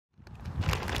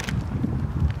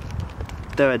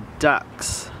there are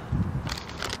ducks.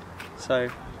 So,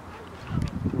 do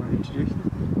you want to introduce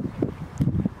them?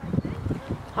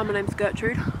 Hi, my name's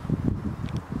Gertrude.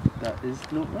 That is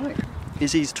not right.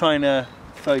 Izzy's trying to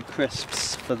throw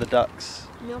crisps for the ducks.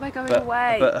 No, they're going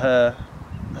away. But her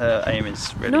aim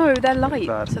is really No, they're light,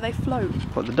 bad. so they float.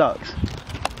 What, the ducks?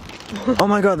 Oh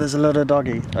my god, there's a lot of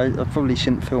doggy. I probably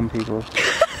shouldn't film people.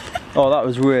 Oh, that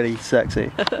was really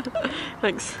sexy.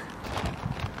 Thanks.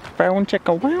 Brown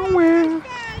chicken, wow wow.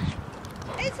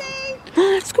 Izzy!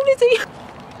 It's called Izzy!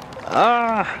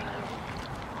 Ah!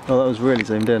 Oh, that was really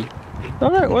zoomed in. Oh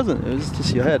no, it wasn't. It was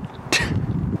just your head.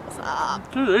 What's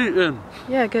up? Just eating.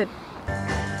 Yeah, good.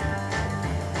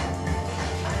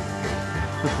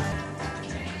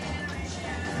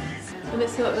 And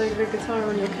it's got the guitar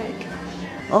on your cake.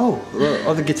 Oh,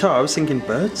 the guitar. I was thinking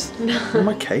birds. On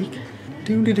my cake.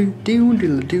 Do do do do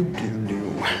do do do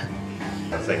do.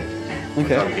 I think.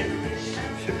 Okay.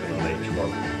 Shipping on each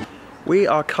one. We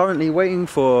are currently waiting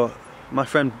for my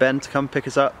friend Ben to come pick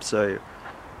us up so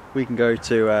we can go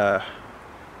to a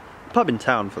pub in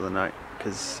town for the night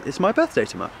because it's my birthday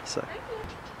tomorrow. So.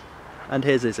 And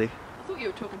here's Izzy. I thought you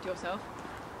were talking to yourself.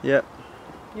 Yep.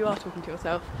 You are talking to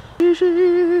yourself. Here's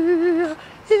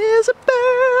a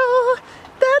girl,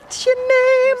 that's your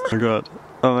name.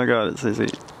 Oh my god, it's Izzy.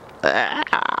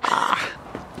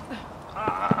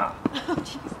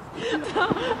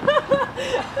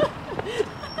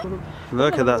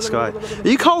 Look at that sky. Are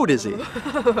you cold, Izzy?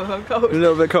 I'm cold. A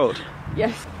little bit cold?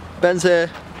 Yes. Ben's here.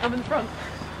 I'm in the front.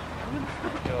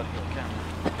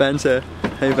 Ben's here.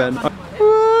 Hey Ben.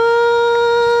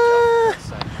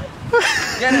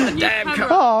 Get in the damn car.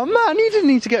 Oh man, you didn't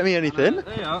need to get me anything.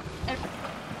 There you are.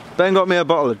 Ben got me a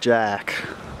bottle of Jack.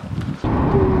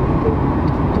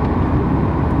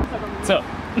 What's up?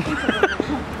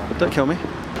 Don't kill me.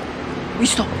 We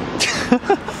stop.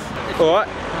 Alright.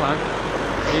 Hello.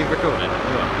 Are you recording?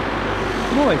 You are.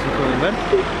 I'm always recording, Ben.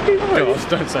 Gosh,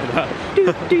 don't say that.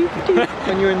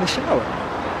 When you're in the shower.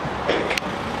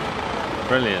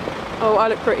 Brilliant. Oh, I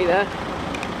look pretty there.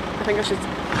 I think I should.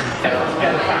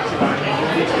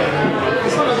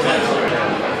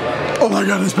 Oh my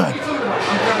god, it's Ben.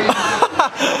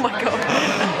 Oh my god.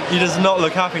 You does not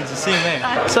look happy to see me.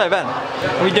 So Ben,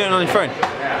 what are you doing on your phone?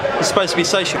 You're supposed to be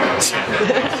social.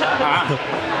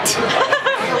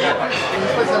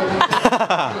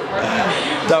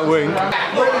 That wink.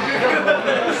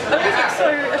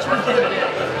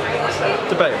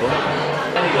 Debatable.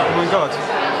 Oh my god.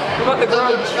 What about the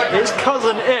grunge? It's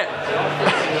cousin It.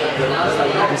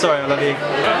 I'm sorry, I love you.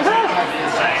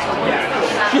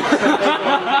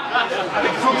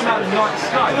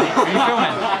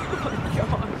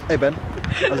 Hey Ben,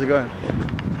 how's it going?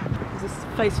 Does his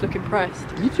face look impressed?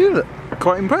 You do look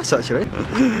quite impressed actually.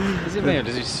 Is it me or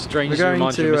does he strangely We're going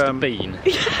remind you to, of Mr. Bean?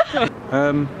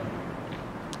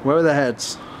 Where are the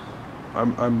heads?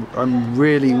 I'm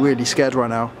really scared right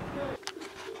now.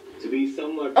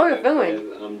 Oh, you're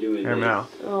filming? I'm doing Hear me now.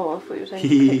 Oh, I thought you were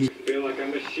saying. feel like a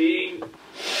machine.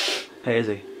 Hey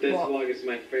Izzy. This vlog is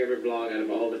my favorite vlog out of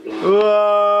all the vlogs.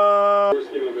 Whoa!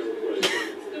 Worst game I've ever played.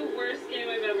 It's the worst game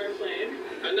I've ever played.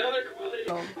 Another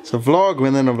quality. It's a vlog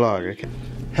within a vlog, okay.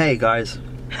 Hey guys.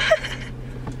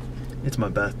 It's my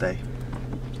birthday.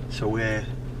 So we're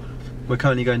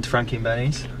currently going to Frankie and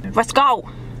Benny's. Let's go!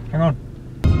 Hang on.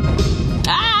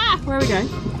 Ah! Where are we going?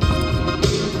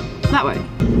 That way.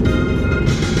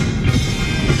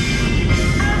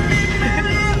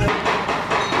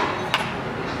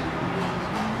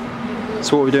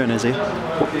 So what are we doing, Izzy?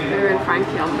 We're in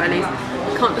Frankie on Benny's.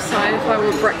 I can't decide if I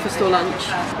want breakfast or lunch.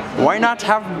 Why not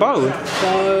have both?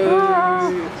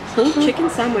 So, chicken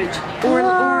sandwich or a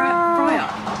fryer.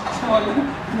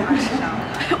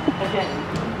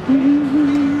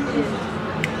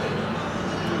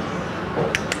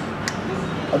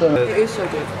 I don't know. It is so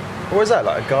good. What is that,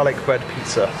 like a garlic bread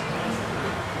pizza?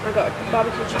 I got a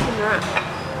barbecue chicken wrap,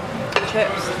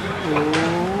 chips.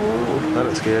 Ooh, that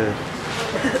looks good.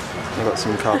 I got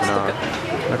some carbonara.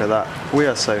 Look at that. We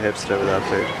are so hipster with our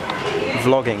food.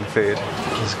 Vlogging food,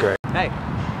 which is great. Hey.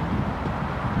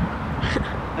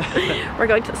 We're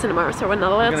going to the cinema, so we're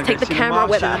not allowed to take the camera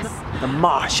with us. The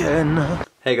Martian.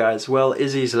 Hey guys, well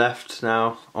Izzy's left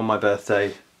now on my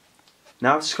birthday.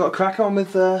 Now I've just got to crack on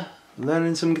with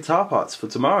learning some guitar parts for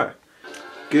tomorrow.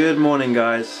 Good morning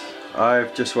guys.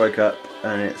 I've just woke up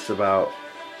and it's about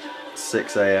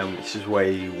 6 AM, which is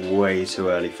way too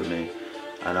early for me.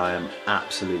 And I am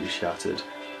absolutely shattered.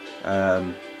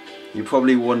 You're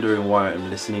probably wondering why I'm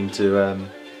listening to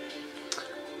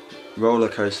Roller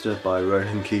Coaster by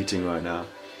Ronan Keating right now.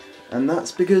 And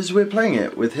that's because we're playing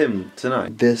it with him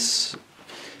tonight. This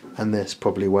and this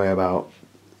probably weigh about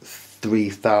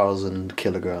 3,000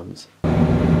 kilograms.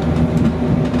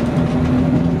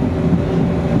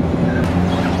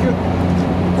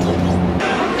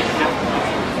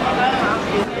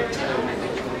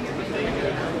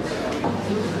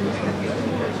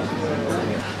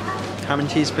 Ham and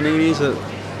cheese paninis at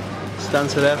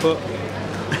Stansted Airport.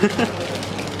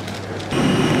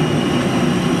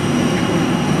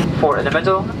 Four in the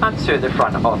middle and two at the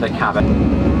front of the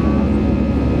cabin.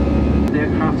 The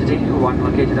aircraft today, one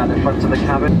located at the front of the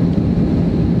cabin.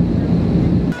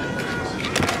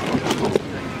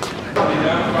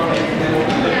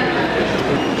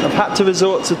 I've had to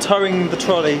resort to towing the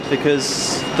trolley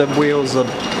because the wheels are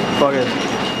buggered.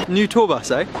 New tour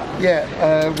bus, eh?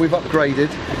 Yeah, we've upgraded.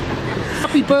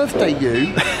 Happy birthday,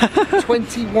 you!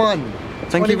 21.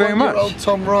 Thank you very much. 21-year-old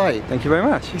Tom Wright. Thank you very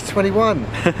much. He's 21.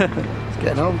 He's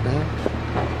getting old now.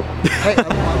 Hey, how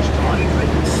much time?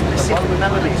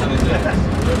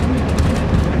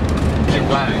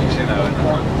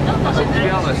 To be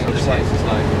honest, this place is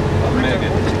like mega.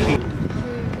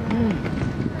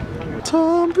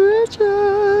 Tom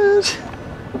Bridges.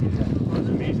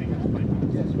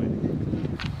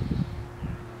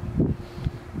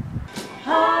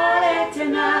 Party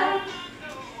tonight.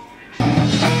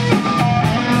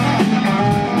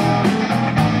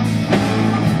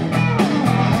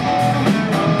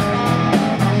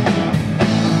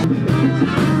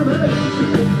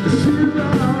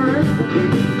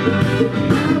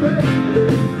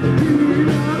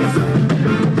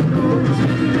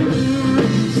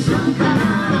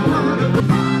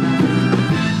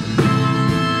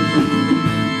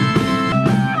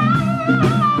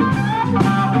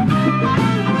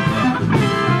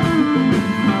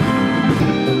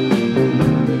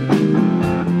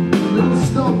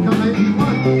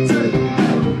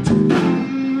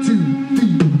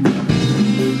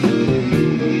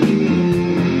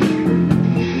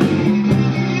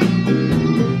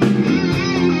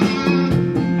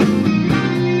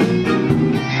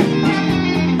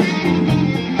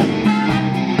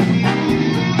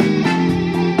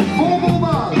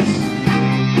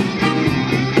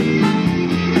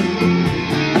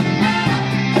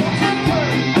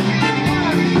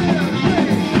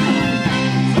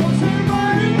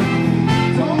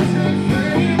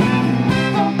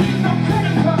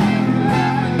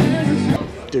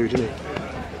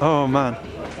 Oh man.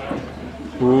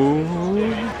 Ooh.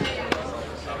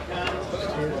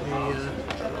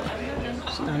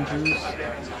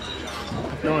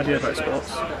 No idea about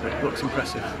sports, but it looks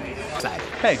impressive.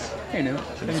 Hey, hey now.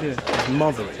 How you doing? It's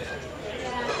mothering.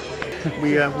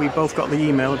 We both got the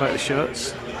email about the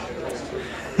shirts.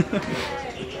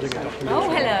 Oh,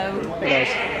 hello. Hey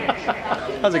guys.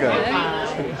 How's it going?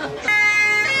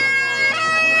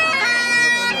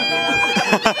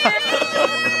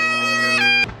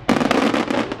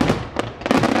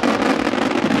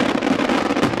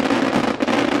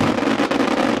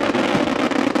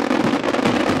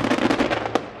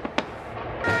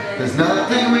 There's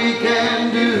nothing we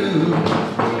can do.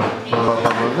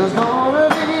 There's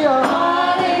already a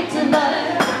heartache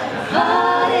tonight.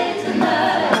 Heartache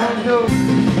tonight. Don't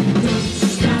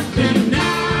stop me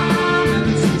now.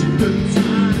 It's such a good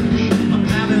time. I'm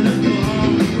having a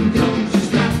ball. Don't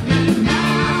stop me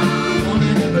now. I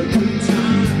wanna have a good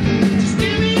time. Just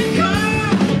give me a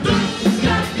call. Don't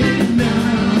stop me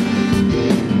now.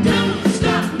 Don't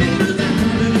stop me 'cause I'm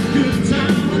having a good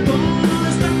time. I'm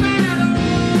gonna stop me now.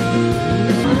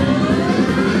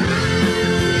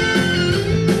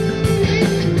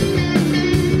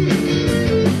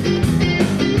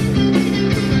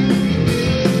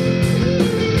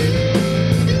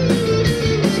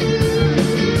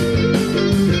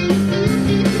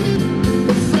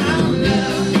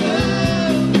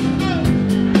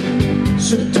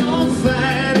 So don't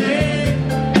fight it.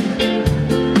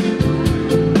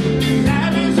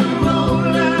 Life is a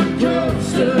roller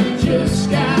coaster, just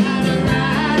gotta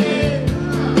ride it.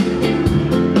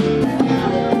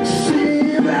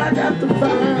 See, I got the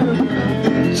fire,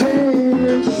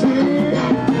 change, see.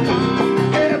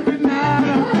 Every night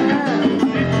I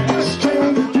have a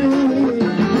strange dream.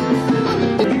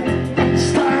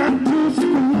 Start to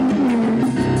scream.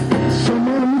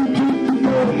 Someone keep the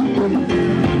going.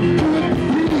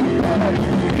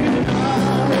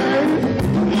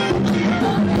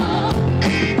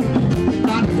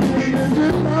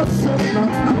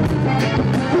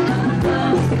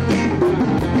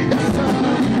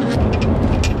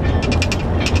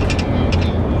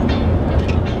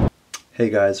 Hey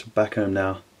guys, we're back home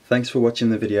now. Thanks for watching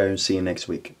the video and see you next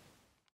week.